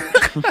say.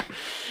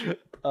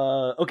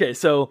 Okay,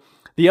 so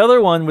the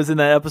other one was in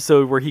that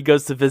episode where he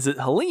goes to visit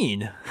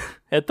Helene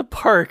at the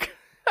park,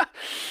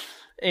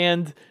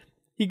 and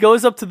he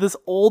goes up to this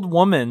old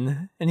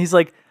woman, and he's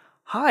like,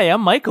 "Hi,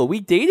 I'm Michael. We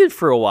dated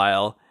for a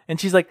while," and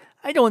she's like,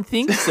 "I don't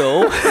think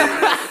so."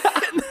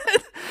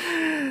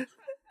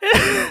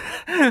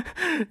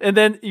 And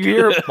then you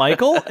hear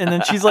Michael, and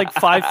then she's like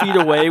 5 feet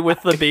away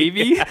with the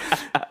baby.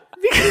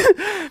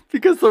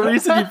 Because the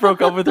reason he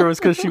broke up with her was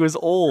because she was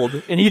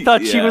old, and he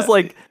thought she was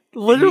like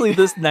literally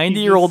this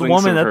 90-year-old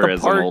woman at the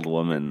park. An old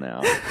woman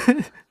now.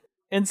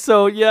 And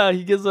so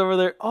he gets over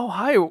there. Oh,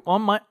 hi,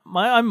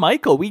 I'm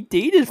Michael. We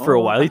dated for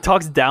a while. He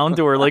talks down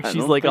to her like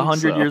she's like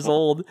 100 years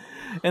old,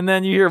 and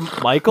then you hear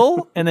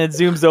Michael, and then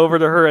zooms over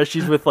to her as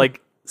she's with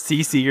like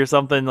Cece or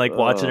something, like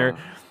watching her.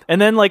 And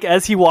then like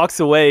as he walks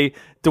away,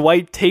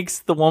 Dwight takes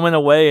the woman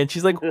away, and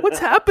she's like, "What's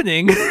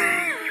happening?"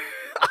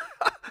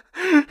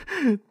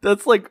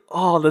 That's like,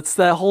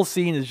 that whole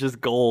scene is just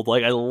gold.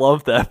 Like, I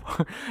love that.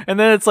 And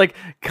then it's like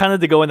kind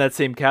of to go in that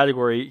same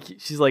category.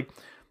 She's like,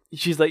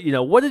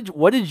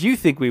 what did you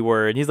think we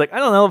were? And he's like, I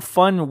don't know,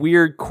 fun,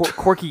 weird,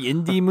 quirky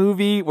indie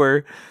movie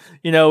where,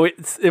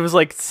 it was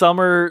like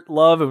summer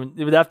love and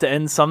it would have to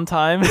end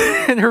sometime.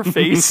 In her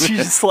face, she's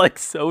just like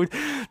so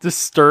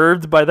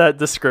disturbed by that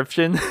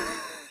description.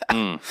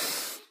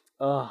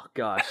 Oh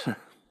gosh.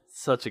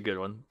 Such a good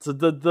one. So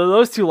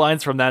those two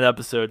lines from that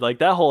episode, like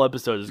that whole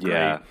episode is great.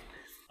 Yeah.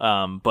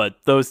 But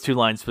those two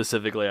lines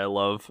specifically, I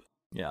love.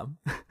 Yeah.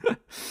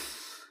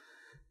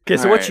 Okay,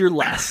 so All what's right. your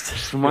last?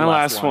 So my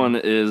last one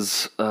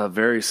is a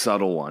very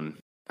subtle one.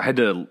 I had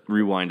to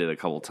rewind it a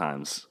couple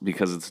times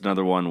because it's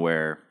another one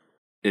where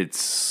it's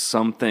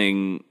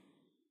something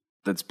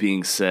that's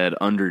being said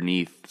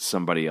underneath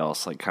somebody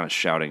else, like kind of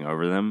shouting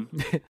over them.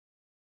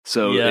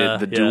 So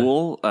the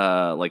duel,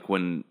 like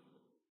when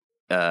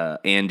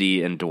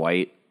Andy and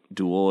Dwight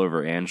duel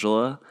over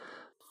Angela,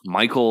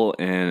 Michael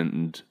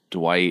and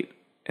Dwight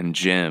and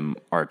Jim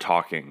are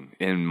talking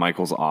in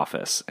Michael's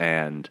office,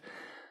 and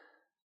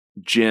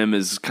Jim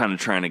is kind of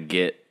trying to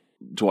get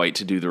Dwight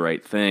to do the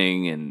right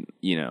thing, and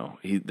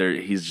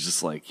he's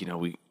just like,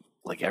 we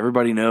like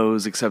everybody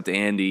knows except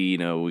Andy,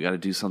 we got to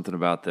do something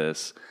about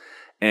this.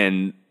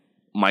 And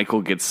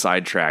Michael gets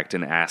sidetracked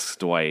and asks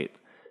Dwight,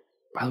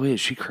 by the way, is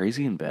she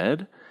crazy in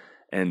bed?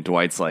 And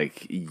Dwight's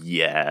like,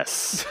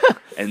 yes.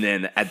 And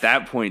then at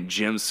that point,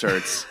 Jim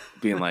starts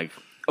being like,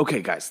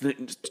 okay, guys,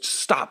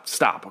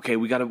 stop. Okay,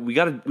 we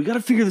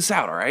gotta figure this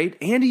out. All right,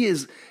 Andy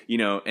is,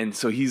 and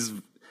so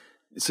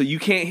you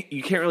can't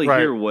really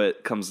hear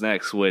what comes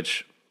next,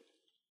 which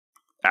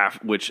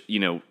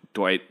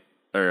Dwight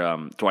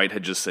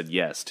had just said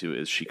yes to,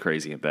 is she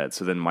crazy in bed?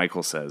 So then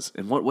Michael says,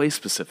 in what way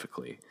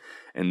specifically?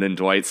 And then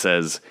Dwight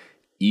says,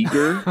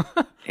 eager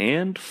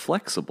and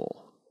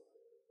flexible.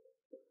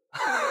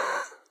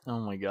 Oh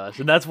my gosh.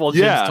 And that's while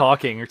Jim's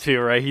talking too,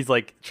 right? He's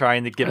like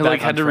trying to get back on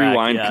track. I had to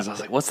rewind because I was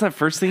like, what's that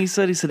first thing he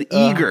said? He said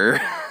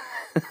eager.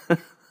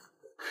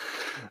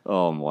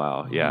 Oh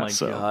wow. Yeah. Oh my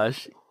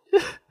gosh.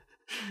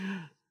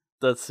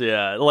 That's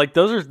like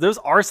those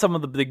are some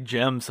of the big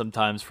gems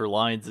sometimes for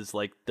lines, is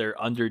like they're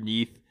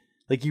underneath.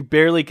 Like you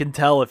barely can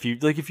tell if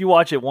you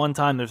watch it one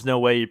time, there's no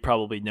way you'd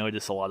probably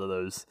notice a lot of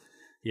those,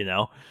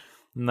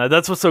 And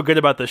that's what's so good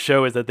about the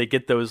show, is that they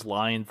get those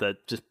lines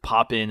that just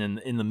pop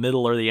in the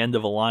middle or the end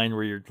of a line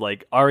where you're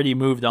like already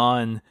moved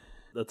on.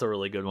 That's a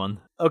really good one.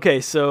 Okay,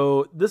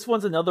 so this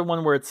one's another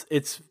one where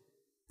it's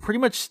pretty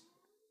much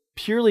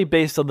purely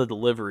based on the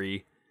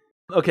delivery.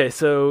 Okay,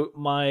 so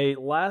I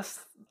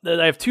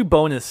have two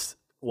bonus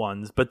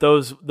ones, but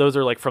those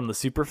are like from the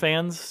super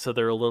fans, so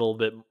they're a little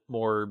bit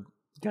more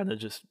kind of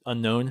just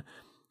unknown.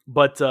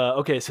 But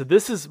okay, so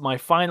this is my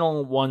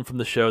final one from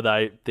the show that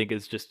I think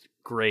is just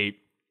great,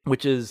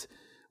 which is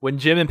when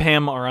Jim and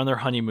Pam are on their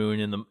honeymoon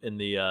in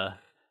the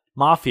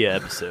Mafia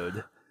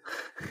episode,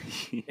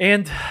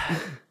 and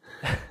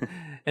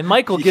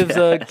Michael gives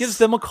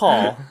them a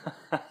call.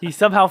 He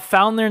somehow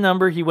found their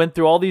number. He went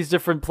through all these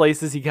different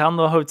places. He found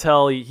the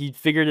hotel. He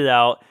figured it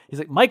out. He's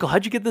like, Michael,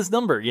 how'd you get this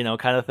number?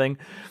 Kind of thing.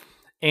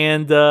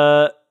 And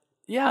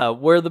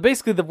where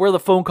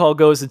the phone call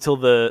goes until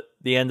the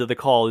end of the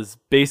call is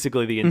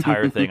basically the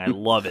entire thing. I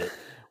love it.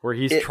 Where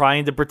he's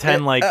trying to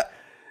pretend like,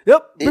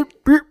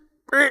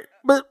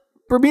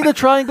 Bermuda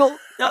Triangle.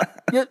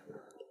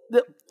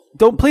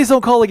 Please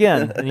don't call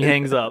again. And he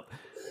hangs up.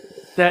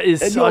 That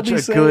is such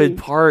a good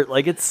part.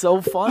 Like, it's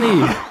so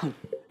funny.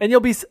 And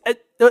you'll be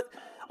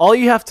all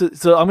you have to.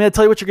 So I'm going to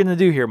tell you what you're going to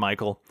do here,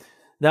 Michael.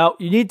 Now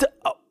you need to.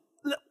 Oh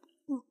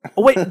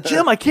wait,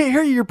 Jim, I can't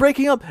hear you. You're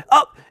breaking up.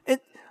 And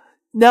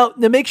now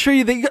make sure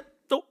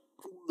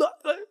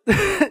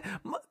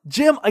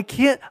Jim, I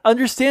can't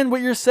understand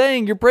what you're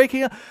saying. You're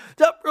breaking up.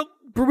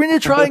 Bermuda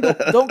Triangle.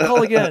 Don't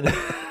call again.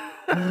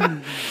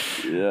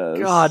 Yes.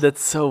 God,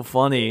 that's so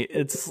funny.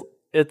 It's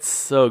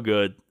so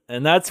good.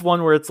 And that's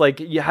one where it's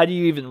like, how do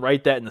you even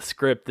write that in the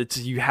script?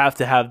 You have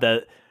to have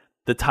that,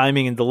 the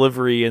timing and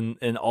delivery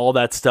and all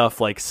that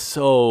stuff. Like,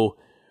 so,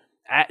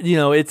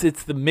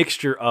 it's the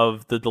mixture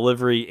of the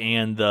delivery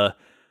and the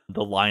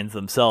lines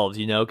themselves,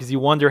 because you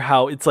wonder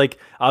how it's like,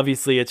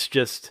 obviously it's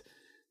just,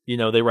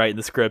 they write in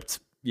the script,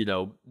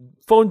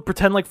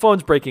 pretend like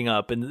phone's breaking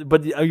up.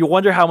 But you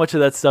wonder how much of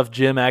that stuff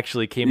Jim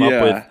actually came up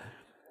with,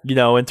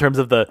 in terms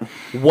of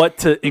what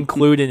to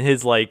include in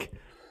his, like,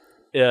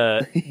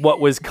 what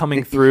was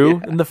coming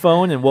through in the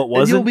phone and what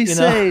wasn't. And you'll be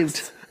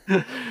saved.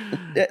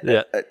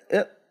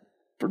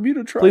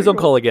 Bermuda Triangle. Please don't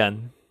call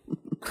again.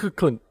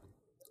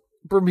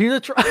 Bermuda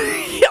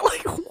Triangle. Yeah,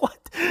 like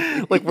what?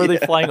 Like, were they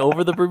flying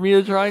over the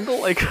Bermuda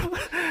Triangle? Like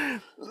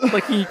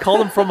he called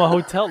them from a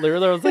hotel. There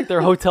was like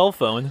their hotel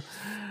phone.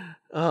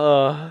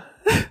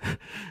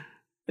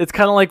 It's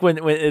kind of like when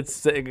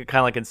it's kind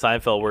of like in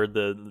Seinfeld where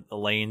the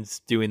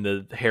Elaine's doing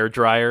the hair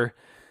dryer,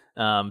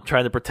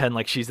 trying to pretend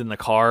like she's in the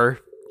car.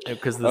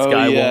 Because this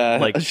guy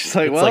won't, like, she's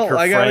like, it's like her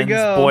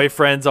friend's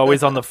boyfriend's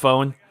always on the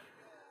phone,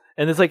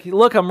 and it's like,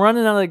 look, I'm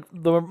running out of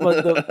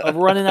I'm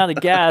running out of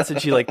gas,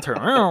 and she like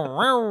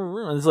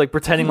and it's like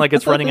pretending like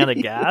it's running out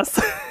of gas.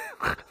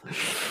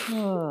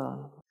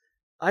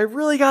 I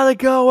really gotta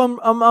go.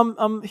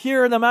 I'm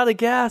here and I'm out of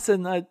gas,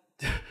 and I.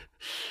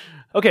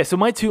 Okay, so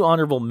my two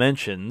honorable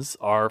mentions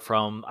are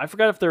from, I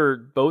forgot if they're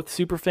both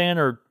Superfan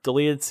or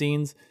deleted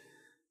scenes.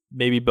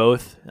 Maybe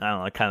both. I don't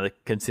know. It kind of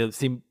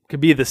could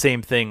be the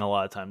same thing a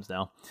lot of times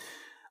now.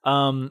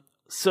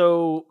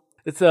 So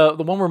it's the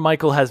one where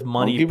Michael has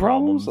monkey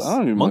problems. I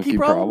don't have monkey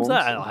problems.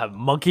 I don't have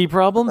monkey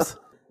problems.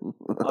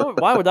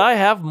 Why would I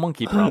have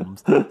monkey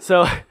problems?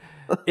 So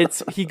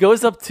he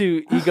goes up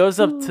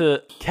to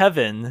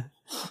Kevin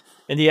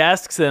and he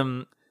asks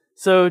him,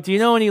 so do you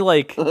know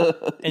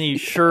any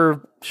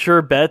sure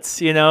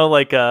bets,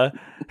 like a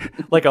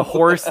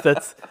horse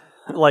that's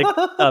like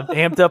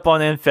amped up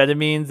on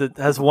amphetamines that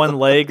has one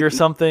leg or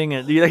something,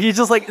 and he's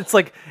just like, it's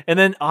like, and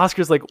then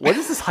Oscar's like, what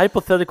is this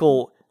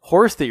hypothetical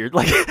horse that you're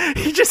like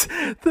he just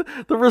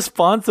the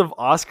response of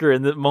Oscar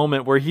in the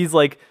moment where he's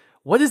like,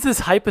 what is this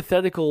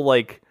hypothetical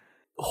like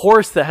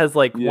horse that has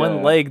like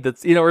one leg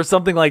that's, you know, or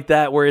something like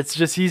that, where it's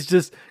just he's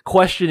just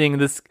questioning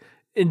this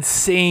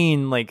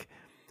insane like,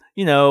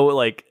 you know,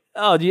 like,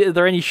 oh, are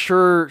there any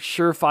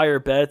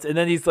surefire bets? And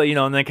then he's like, you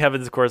know, and then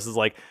Kevin, of course, is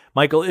like,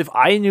 Michael, if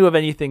I knew of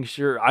anything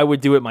sure, I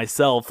would do it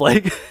myself.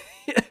 Like,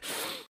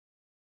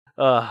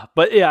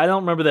 but yeah, I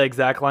don't remember the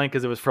exact line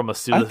because it was from one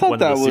of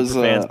the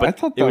super fans. But I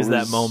thought it was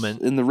that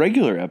moment in the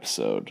regular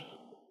episode.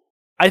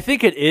 I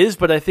think it is,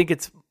 but I think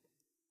it's.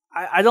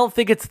 I don't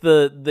think it's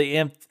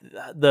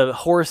the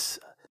horse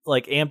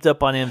like amped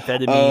up on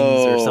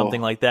amphetamines or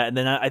something like that. And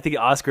then I think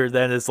Oscar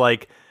then is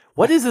like,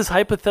 what is this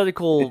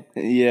hypothetical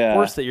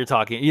horse that you're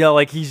talking? You know,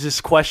 like he's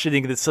just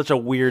questioning this such a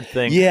weird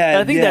thing. Yeah, and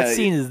I think that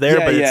scene is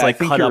there, but it's like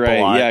cut up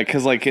a lot. Yeah,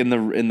 because like in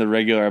the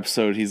regular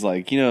episode, he's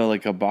like, you know,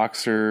 like a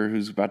boxer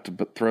who's about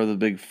to throw the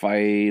big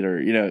fight,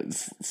 or you know,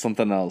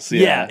 something else.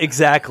 Yeah,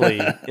 exactly,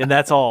 and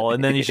that's all.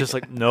 And then he's just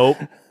like, nope,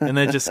 and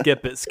then just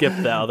skip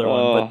the other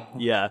one. But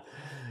yeah.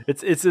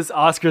 It's this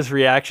Oscar's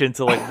reaction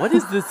to like, what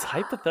is this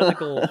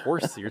hypothetical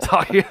horse you're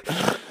talking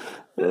about?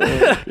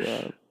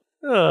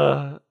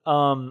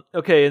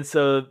 Okay, and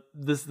so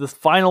this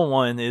final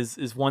one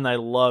is one I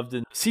loved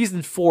in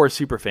season 4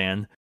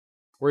 Superfan,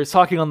 where he's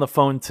talking on the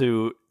phone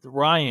to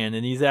Ryan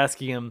and he's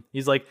asking him,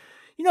 he's like,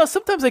 you know,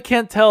 sometimes I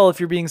can't tell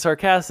if you're being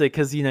sarcastic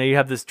because, you know, you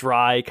have this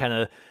dry kind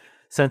of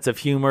sense of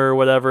humor or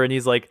whatever, and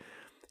he's like,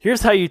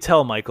 here's how you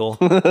tell, Michael.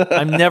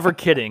 I'm never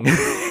kidding.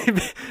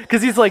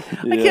 Because he's like,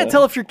 I can't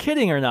tell if you're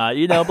kidding or not,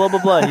 you know, blah,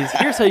 blah, blah. And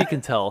here's how you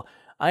can tell.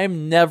 I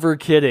am never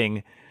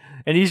kidding.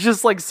 And he's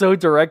just like so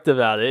direct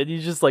about it. And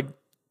he's just like,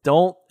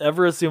 don't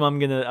ever assume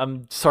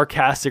I'm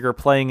sarcastic or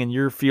playing in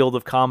your field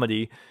of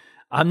comedy.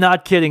 I'm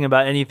not kidding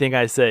about anything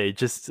I say.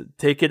 Just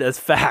take it as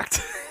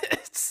fact.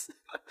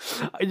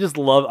 I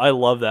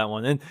love that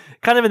one. And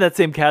kind of in that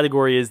same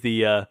category is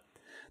the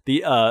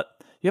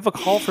you have a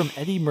call from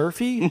Eddie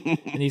Murphy?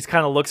 And he's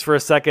kind of looks for a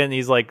second and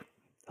he's like,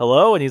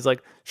 hello? And he's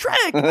like,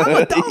 Shrek,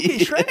 I'm a donkey,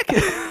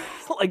 Shrek.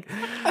 Like,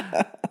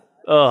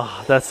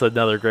 oh, that's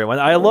another great one.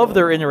 I love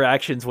their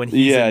interactions when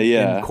he's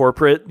in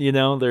corporate, you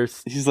know,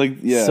 he's like,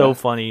 so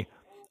funny.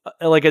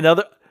 Like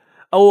another,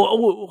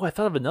 I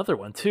thought of another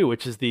one too,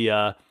 which is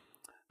the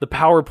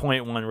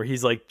PowerPoint one where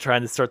he's like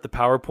trying to start the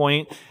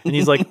PowerPoint and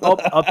he's like,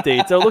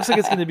 updates. So it looks like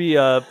it's going to be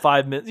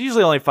 5 minutes,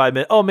 usually only 5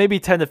 minutes. Oh, maybe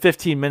 10 to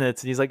 15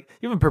 minutes. And he's like,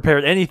 you haven't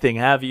prepared anything,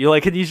 have you?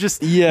 Like, and he's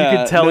just, you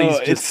can tell he's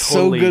just it's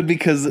totally so good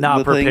because not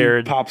the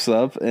prepared. Thing pops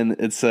up and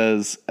it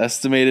says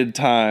estimated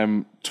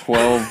time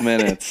 12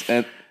 minutes.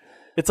 And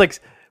it's like,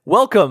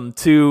 welcome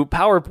to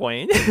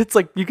PowerPoint. It's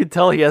like, you can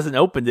tell he hasn't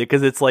opened it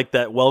because it's like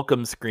that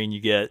welcome screen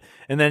you get.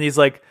 And then he's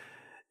like,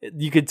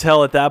 you could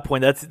tell at that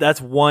point that's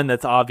one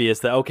that's obvious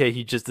that okay,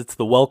 it's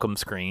the welcome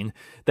screen.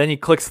 Then he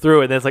clicks through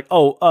it and it's like,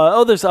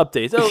 there's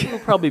updates. Oh, it'll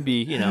probably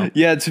be, you know.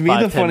 Yeah, to me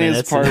the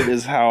funniest part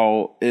is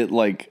how it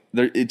like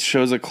it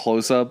shows a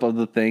close up of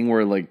the thing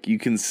where like you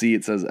can see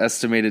it says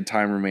estimated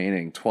time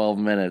remaining 12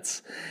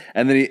 minutes.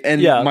 And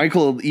then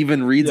Michael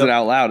even reads it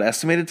out loud.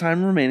 Estimated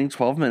time remaining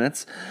 12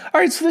 minutes. All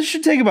right, so this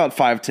should take about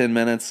 5-10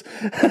 minutes.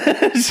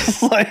 It's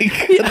just like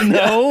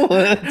no,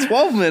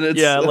 12 minutes.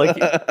 Yeah, like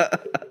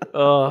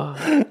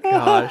oh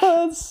gosh.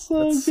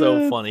 That's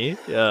so funny.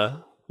 Yeah.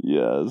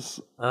 Yes.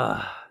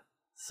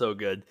 So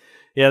good.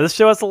 Yeah, this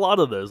show has a lot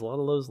of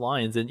those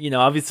lines. And, you know,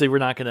 obviously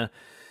the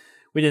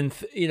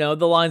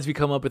lines we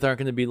come up with aren't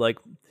going to be like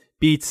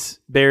beats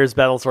Bears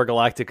Battlestar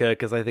Galactica,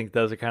 because I think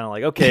those are kind of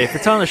like, okay, if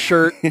it's on a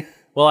shirt,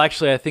 well,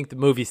 actually, I think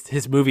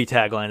his movie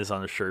tagline is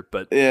on a shirt,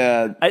 but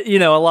yeah,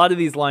 a lot of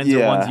these lines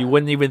are ones you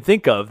wouldn't even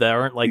think of that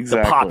aren't like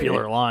the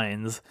popular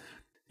lines.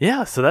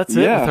 Yeah, so that's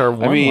it with our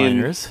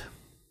one-liners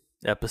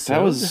episode.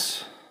 That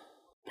was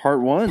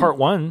part one. Part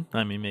one.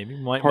 I mean, maybe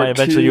might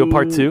eventually do a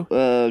part two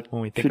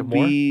when we think of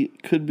more.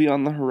 Could be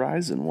on the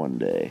horizon one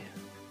day,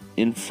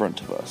 in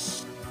front of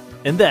us.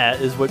 And that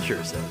is what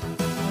Sure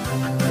said.